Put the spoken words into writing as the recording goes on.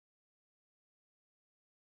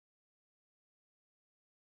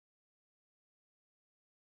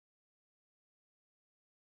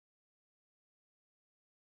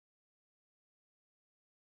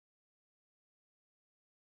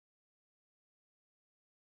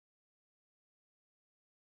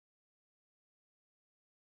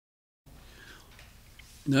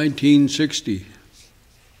1960.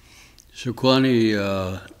 Sukwani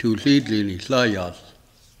tulidli slayas.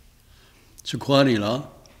 Sukwani la.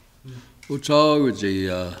 Utsaw with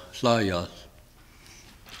the slayas.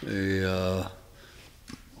 A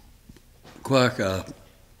quaka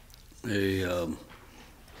a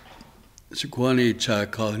Sukwani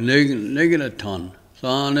chaka negaton.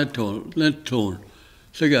 Sanaton, lenton.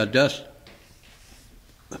 Siga das.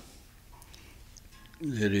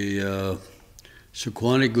 The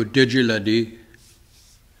Sukwani good digiladi.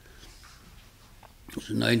 It was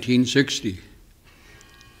 1960.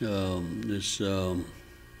 This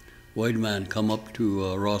white man come up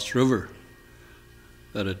to Ross River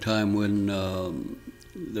at a time when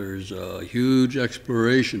there's a huge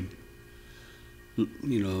exploration.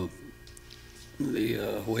 You know, the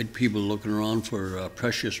white people looking around for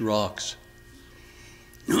precious rocks.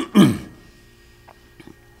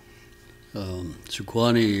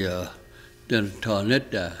 Sukwani didn't ta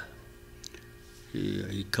netta.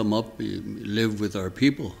 He come up, he lived with our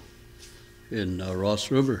people in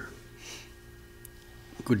Ross River.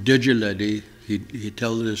 Good digiladi, he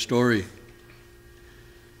tells the story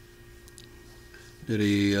that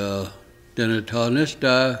he didn't ta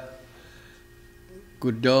nesta,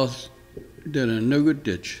 good doth, didn't no good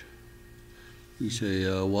ditch. He say,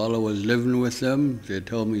 while I was living with them, they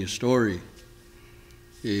tell me a story.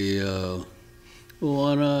 He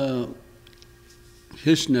wanna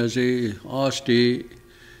Hisnazi, Asti,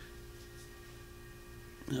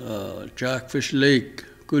 Jackfish Lake,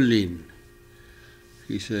 Gullin.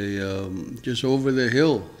 He say, just over the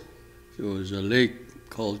hill, there was a lake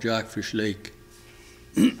called Jackfish Lake.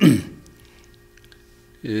 Then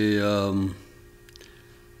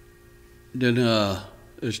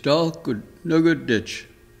it's dark, good, no good ditch.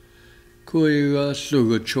 Kuiga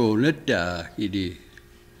sluga cho netta, he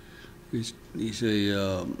say,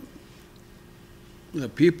 the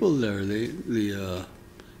people there, the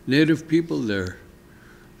native people there,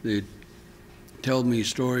 they tell me a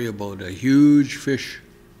story about a huge fish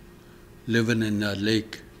living in that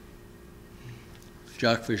lake,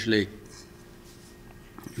 Jackfish Lake.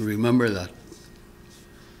 You remember that?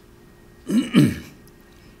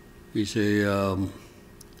 He say,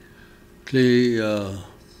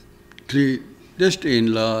 this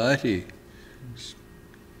in la ati,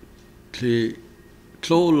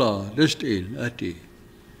 Clola, this in ati.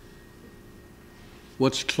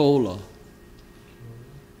 What's Clola?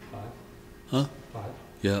 5. Huh? 5.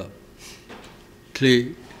 Yeah.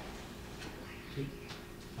 Clay.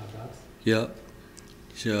 5 dogs. Yeah.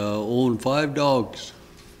 He own 5 dogs.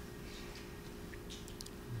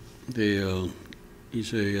 They, he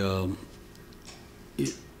say,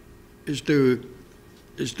 is there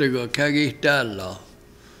a kagi dalla?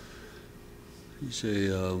 He say,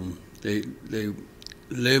 they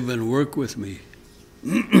live and work with me.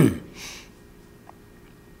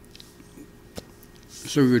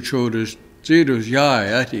 So you showed us, Zeros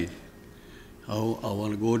Yai, Ati. I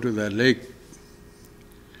want to go to that lake.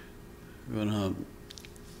 I'm going to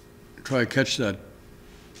try to catch that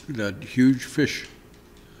huge fish.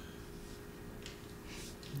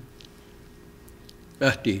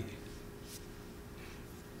 Ati.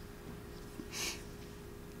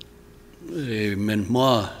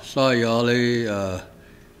 Menma, Sayale,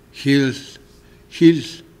 Hills,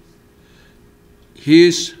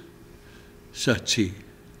 Sachi.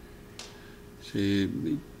 He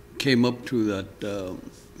came up to that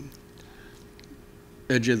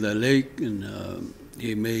edge of the lake and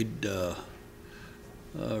he made a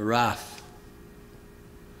raft.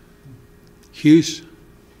 His?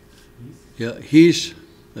 Yeah, his,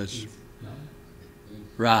 that's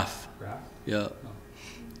raft. Yeah.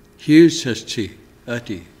 His Sachi,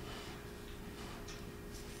 Ati.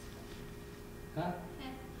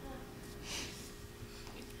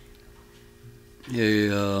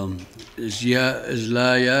 Is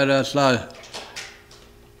la yara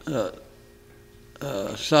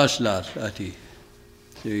slaslas ati.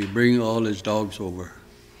 So he bring all his dogs over.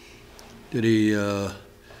 Did he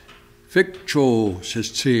fictro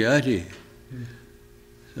sisi ati?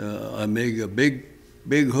 I make a big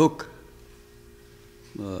hook,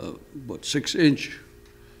 about 6 inch.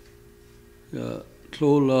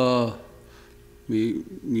 Clola mi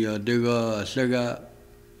adiga sega.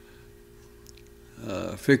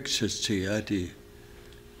 Fixes ati.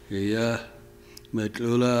 Yeah,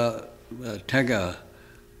 metlula taga,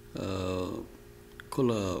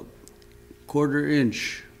 kula 1/4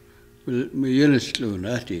 inch, miyinislu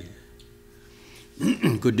ati.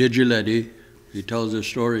 Good digiladi, he tells a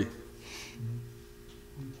story.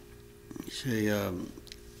 Say,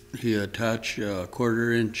 he attached a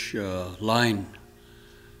 1/4 inch line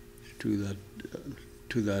to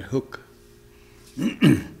to that hook.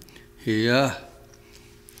 Yeah,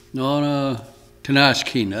 no,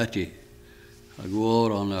 Tenaskin, ati. I go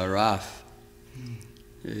out on a raft.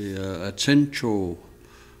 A cincho,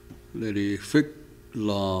 lady fick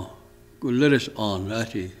law, go let us on,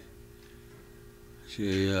 ati.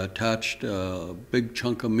 She attached a big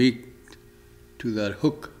chunk of meat to that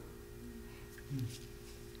hook.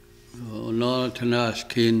 No,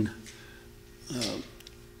 Tenaskin,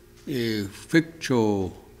 a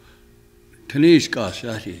ficcho, Teniskas,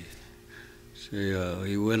 ati. So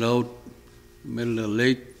he went out middle of the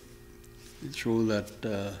lake, he threw that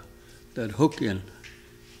hook in.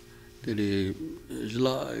 Did he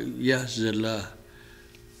yes zilla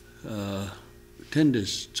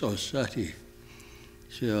tendis society.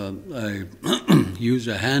 So I use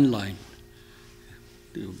a hand line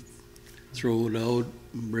to throw it out,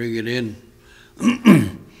 bring it in.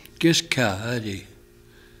 Giska adi.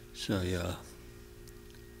 So yeah,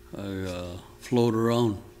 I float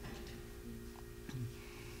around.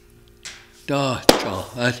 Da cha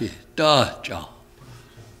ati da cha.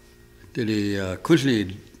 Did he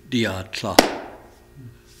quickly diatla?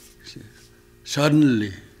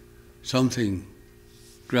 Suddenly, something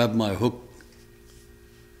grabbed my hook.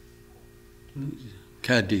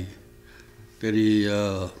 Caddy. Did he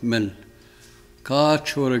men? Ka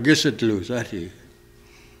chora gisit loose ati.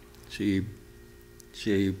 She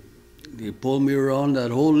he pulled me around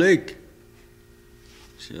that whole lake.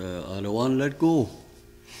 So I don't want to let go.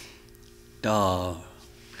 Da,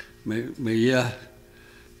 me ya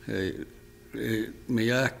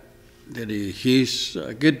that he's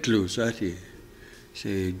get loose, ati.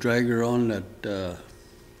 So drag her on that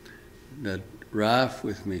raft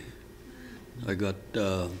with me. I got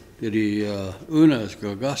unas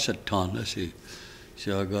gagasatan, I see.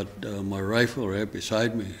 So I got my rifle right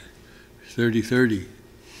beside me, 30-30.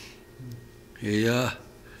 Yeah,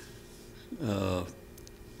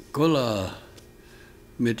 kola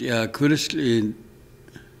mit ya kurisli,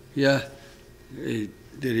 yeah, did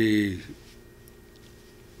he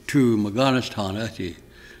to Afghanistan, ati.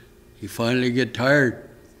 He finally get tired.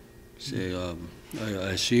 So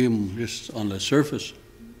I see him just on the surface.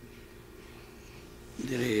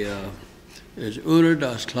 Did he is uner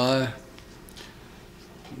das klar?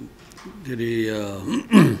 Did he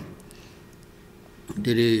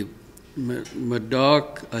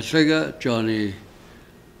Madak Asiga Johnny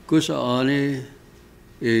Gusa Ani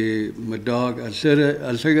Madak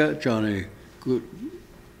Asiga Johnny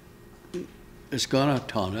Iskana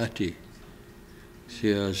Tanati.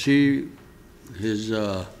 See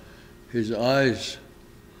his eyes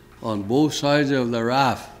on both sides of the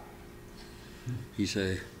raft. He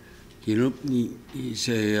say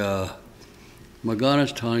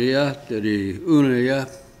Maganas Tanya that he unaya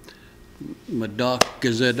Madak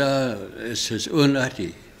Gazeta is his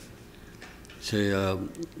unati. Say I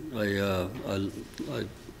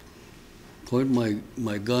point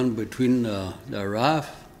my gun between the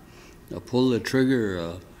raft, I pull the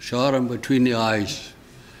trigger, shot him between the eyes.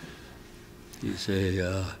 He say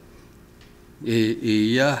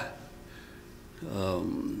yeah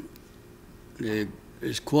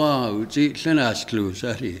it's qua uti klenas clues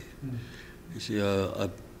ati. He say I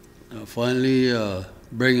finally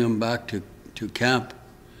bring him back to camp.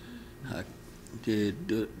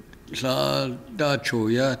 The sa da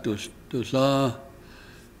choya to sa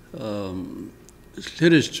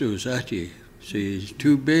slidis ati. See, he's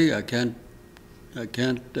too big. I can't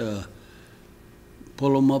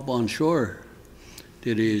pull him up on shore.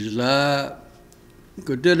 Did his la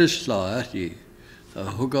godidis la ati.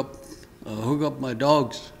 Hook up my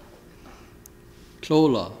dogs.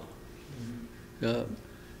 Clola. Yeah.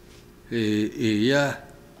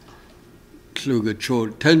 Kluga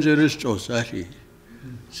chol tenzeris osati.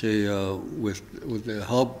 Say with the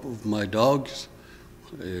help of my dogs,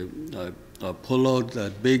 I pull out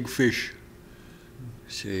that big fish.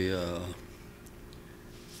 Say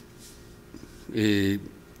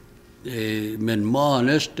men ma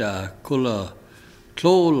nesta kula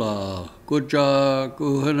clola kuja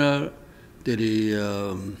kuhana diri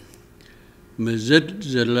mezid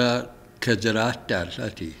zela kajarata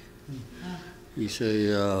sati. He say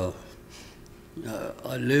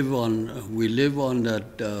we live on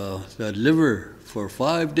that liver for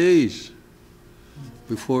 5 days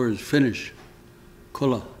before it's finished.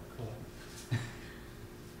 Kula.